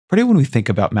particularly when we think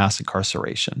about mass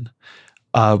incarceration.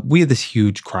 We had this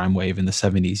huge crime wave in the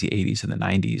 70s, the 80s, and the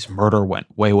 90s. Murder went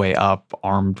way, way up.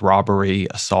 Armed robbery,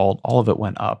 assault, all of it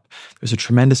went up. There's a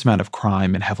tremendous amount of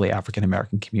crime in heavily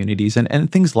African-American communities.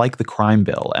 And things like the crime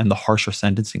bill and the harsher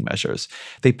sentencing measures,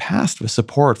 they passed with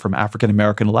support from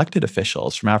African-American elected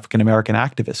officials, from African-American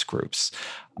activist groups.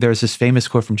 There's this famous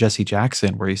quote from Jesse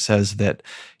Jackson where he says that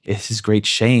it's his great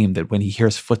shame that when he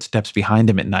hears footsteps behind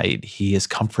him at night, he is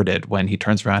comforted when he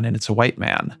turns around and it's a white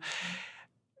man.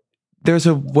 There's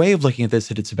a way of looking at this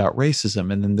that it's about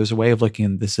racism, and then there's a way of looking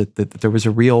at this that there was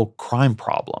a real crime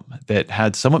problem that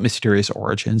had somewhat mysterious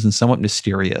origins and somewhat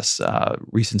mysterious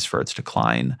reasons for its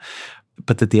decline,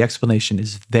 but that the explanation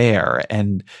is there,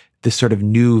 and this sort of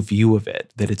new view of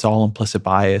it, that it's all implicit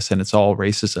bias and it's all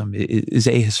racism, is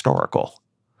ahistorical.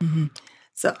 Mm-hmm.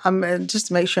 So just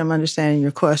to make sure I'm understanding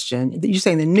your question, you're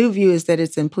saying the new view is that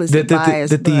it's implicit bias.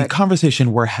 That the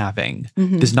conversation we're having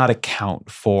does not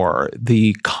account for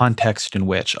the context in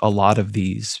which a lot of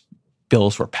these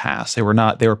bills were passed. They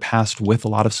were passed with a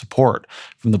lot of support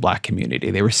from the Black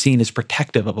community. They were seen as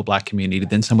protective of a Black community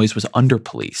that in some ways was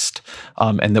under-policed,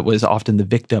 and that was often the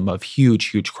victim of huge,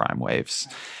 huge crime waves.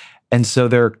 And so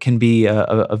there can be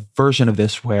a version of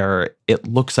this where it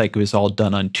looks like it was all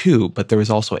done unto, but there was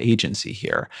also agency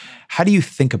here. How do you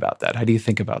think about that? How do you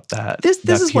think about that?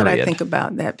 This is what I think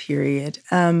about that period.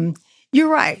 You're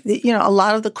right. A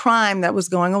lot of the crime that was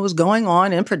going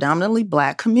on in predominantly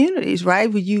Black communities, right?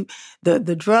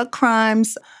 The drug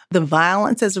crimes, the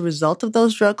violence as a result of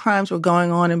those drug crimes were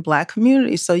going on in Black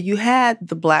communities. So you had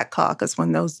the Black Caucus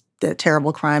when that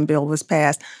terrible crime bill was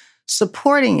passed,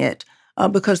 supporting it.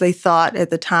 Because they thought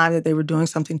at the time that they were doing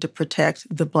something to protect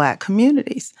the Black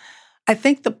communities. I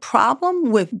think the problem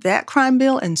with that crime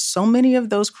bill and so many of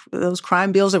those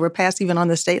crime bills that were passed even on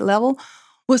the state level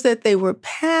was that they were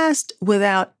passed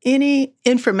without any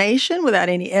information, without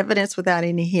any evidence, without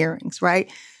any hearings,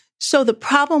 right? So the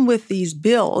problem with these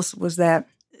bills was that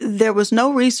there was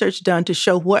no research done to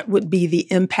show what would be the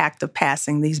impact of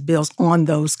passing these bills on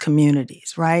those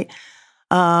communities, right?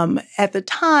 At the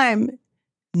time,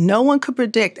 no one could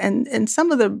predict, and some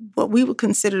of what we would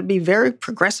consider to be very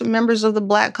progressive members of the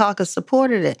Black Caucus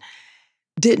supported it,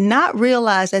 did not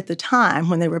realize at the time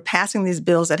when they were passing these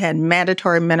bills that had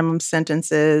mandatory minimum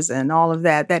sentences and all of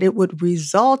that it would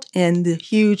result in the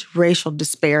huge racial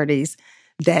disparities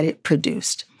that it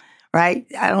produced, right?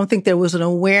 I don't think there was an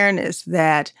awareness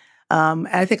that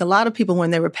I think a lot of people,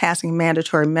 when they were passing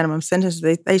mandatory minimum sentences,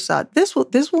 they thought this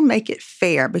will make it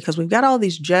fair because we've got all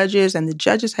these judges and the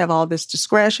judges have all this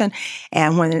discretion.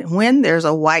 And when there's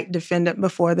a white defendant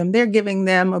before them, they're giving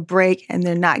them a break and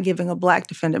they're not giving a Black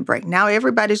defendant a break. Now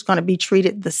everybody's going to be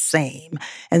treated the same.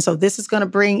 And so this is going to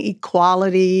bring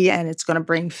equality and it's going to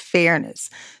bring fairness.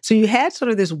 So you had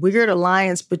sort of this weird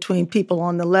alliance between people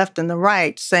on the left and the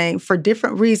right saying, for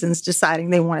different reasons, deciding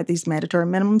they wanted these mandatory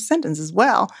minimum sentences as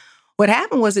well. What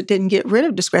happened was it didn't get rid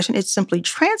of discretion. It simply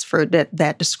transferred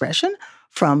that discretion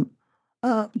from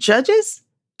judges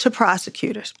to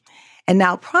prosecutors. And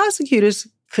now prosecutors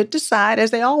could decide,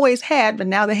 as they always had, but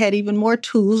now they had even more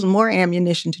tools and more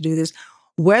ammunition to do this,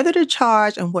 whether to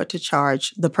charge and what to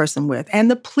charge the person with. And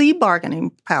the plea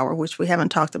bargaining power, which we haven't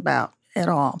talked about at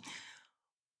all.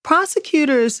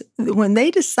 Prosecutors, when they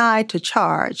decide to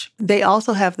charge, they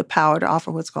also have the power to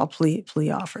offer what's called plea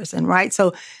offers. And right,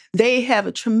 so they have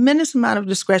a tremendous amount of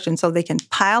discretion, so they can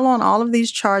pile on all of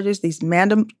these charges, these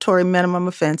mandatory minimum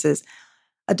offenses.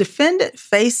 A defendant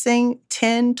facing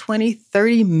 10, 20,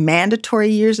 30 mandatory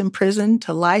years in prison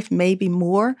to life, maybe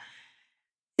more,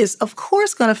 is of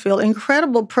course going to feel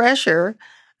incredible pressure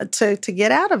to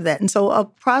get out of that. And so a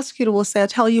prosecutor will say, I'll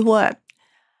tell you what,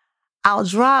 I'll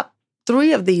drop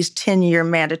 3 of these 10-year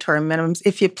mandatory minimums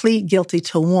if you plead guilty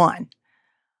to 1.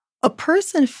 A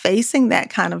person facing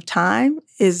that kind of time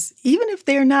is, even if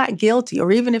they're not guilty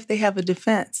or even if they have a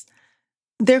defense,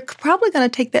 they're probably going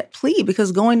to take that plea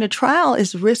because going to trial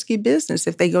is risky business.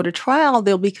 If they go to trial,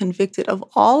 they'll be convicted of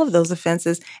all of those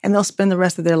offenses and they'll spend the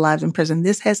rest of their lives in prison.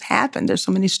 This has happened. There's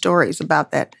so many stories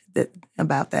about that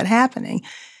happening.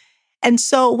 And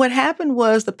so what happened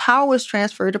was the power was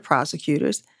transferred to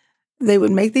prosecutors. They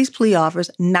would make these plea offers.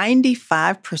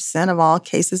 95% of all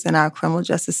cases in our criminal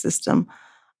justice system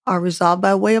are resolved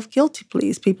by way of guilty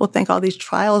pleas. People think all these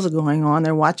trials are going on.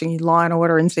 They're watching Law and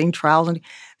Order and seeing trials. And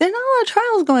there's not a lot of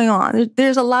trials going on.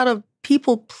 There's a lot of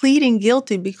people pleading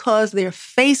guilty because they're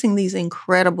facing these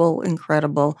incredible,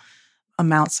 incredible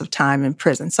amounts of time in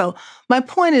prison. So my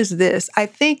point is this. I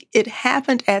think it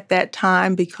happened at that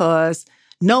time because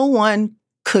no one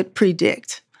could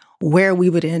predict where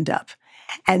we would end up.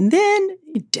 And then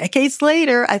decades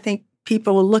later, I think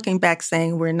people are looking back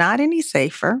saying we're not any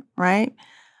safer, right?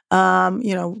 People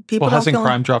Well, don't hasn't feel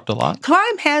crime dropped a lot?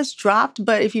 crime has dropped,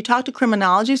 but if you talk to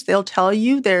criminologists, they'll tell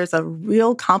you there's a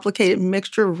real complicated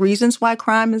mixture of reasons why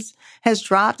crime has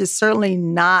dropped. It's certainly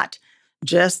not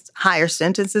just higher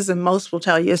sentences, and most will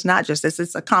tell you it's not just this.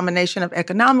 It's a combination of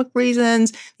economic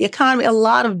reasons, the economy, a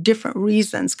lot of different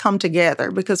reasons come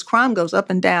together because crime goes up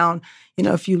and down,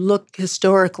 if you look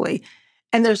historically.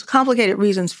 And there's complicated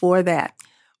reasons for that.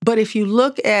 But if you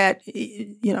look at,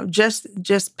 just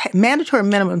mandatory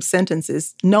minimum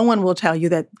sentences, no one will tell you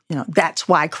that, that's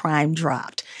why crime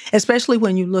dropped, especially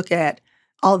when you look at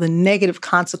all the negative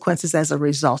consequences as a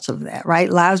result of that, right?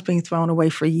 Lives being thrown away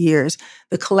for years,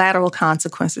 the collateral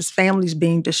consequences, families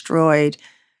being destroyed,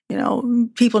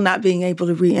 people not being able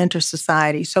to reenter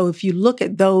society. So if you look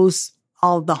at those,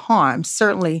 all the harms,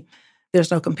 certainly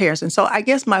there's no comparison. So I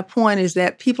guess my point is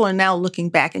that people are now looking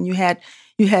back, and you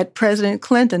had President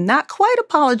Clinton not quite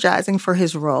apologizing for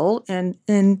his role in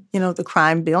the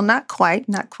crime bill, not quite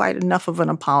enough of an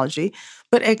apology,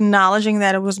 but acknowledging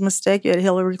that it was a mistake. You had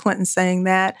Hillary Clinton saying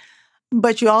that.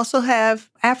 But you also have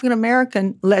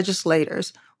African-American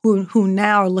legislators who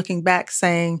now are looking back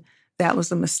saying that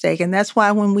was a mistake. And that's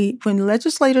why when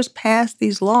legislators pass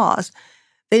these laws,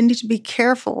 they need to be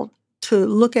careful to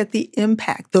look at the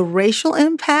impact, the racial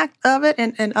impact of it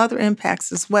and other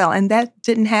impacts as well. And that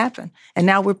didn't happen. And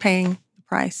now we're paying the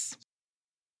price.